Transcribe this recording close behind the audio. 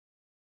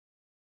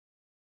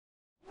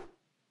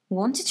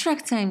Want to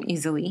track time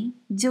easily?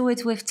 Do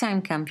it with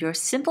TimeCamp, your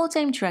simple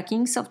time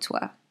tracking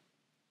software.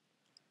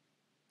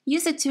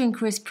 Use it to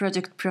increase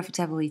project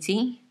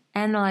profitability,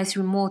 analyze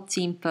remote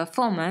team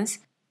performance,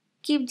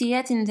 keep the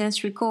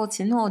attendance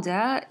records in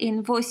order,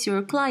 invoice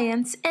your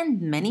clients,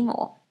 and many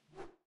more.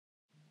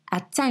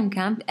 At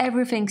TimeCamp,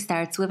 everything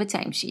starts with a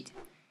timesheet.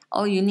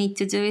 All you need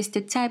to do is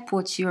to type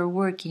what you're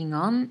working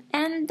on,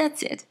 and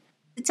that's it.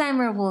 The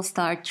timer will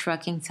start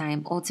tracking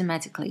time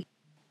automatically.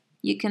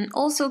 You can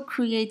also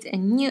create a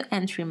new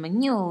entry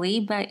manually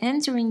by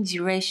entering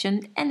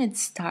duration and its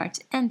start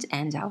and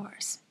end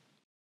hours.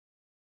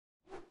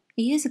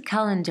 Use a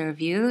calendar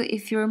view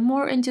if you're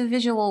more into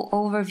visual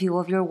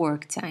overview of your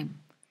work time.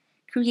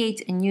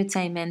 Create a new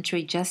time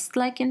entry just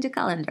like in the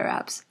calendar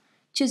apps.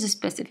 Choose a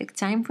specific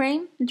time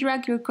frame,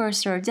 drag your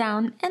cursor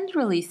down and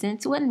release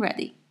it when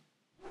ready.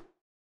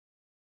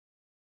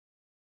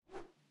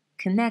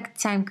 Connect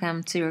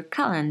TimeCamp to your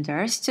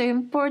calendars to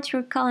import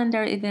your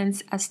calendar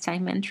events as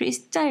time entries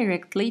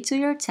directly to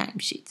your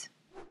timesheet.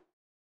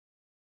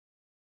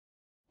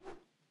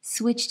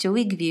 Switch to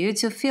week view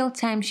to fill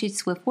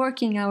timesheets with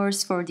working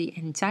hours for the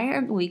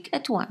entire week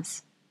at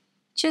once.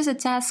 Choose a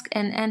task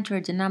and enter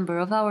the number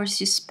of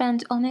hours you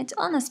spent on it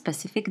on a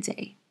specific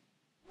day.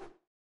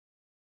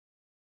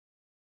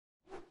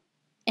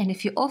 And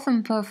if you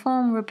often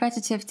perform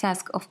repetitive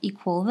tasks of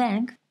equal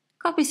length,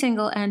 copy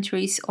single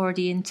entries or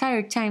the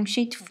entire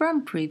timesheet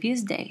from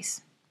previous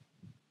days.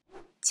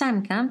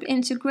 TimeCamp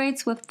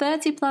integrates with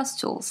 30+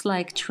 tools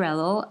like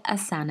Trello,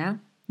 Asana,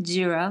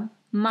 Jira,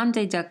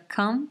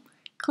 Monday.com,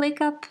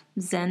 ClickUp,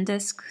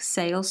 Zendesk,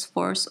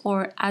 Salesforce,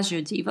 or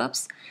Azure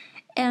DevOps,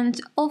 and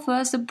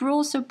offers a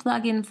browser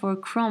plugin for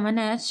Chrome and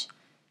Edge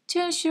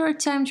to ensure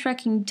time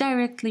tracking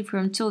directly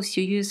from tools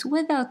you use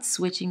without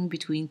switching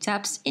between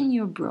tabs in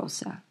your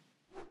browser.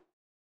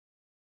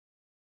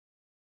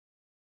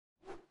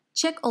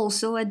 Check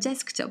also a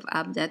desktop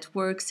app that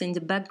works in the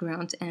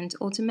background and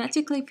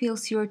automatically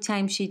fills your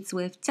timesheets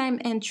with time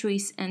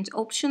entries and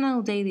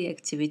optional daily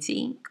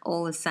activity,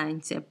 all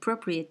assigned to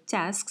appropriate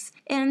tasks,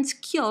 and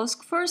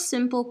kiosk for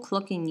simple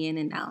clocking in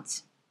and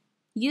out.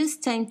 Use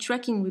time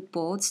tracking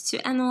reports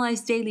to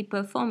analyze daily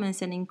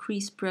performance and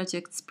increase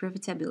projects'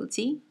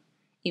 profitability,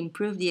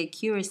 improve the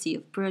accuracy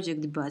of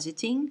project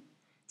budgeting,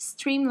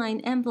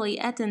 streamline employee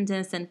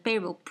attendance and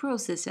payroll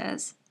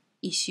processes,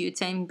 issue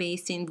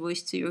time-based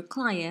invoice to your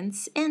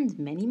clients, and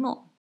many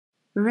more.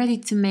 Ready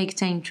to make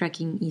time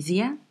tracking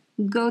easier?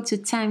 Go to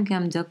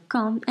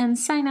timecamp.com and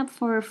sign up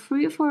for a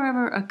free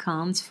forever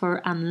account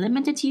for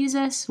unlimited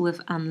users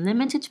with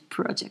unlimited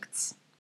projects.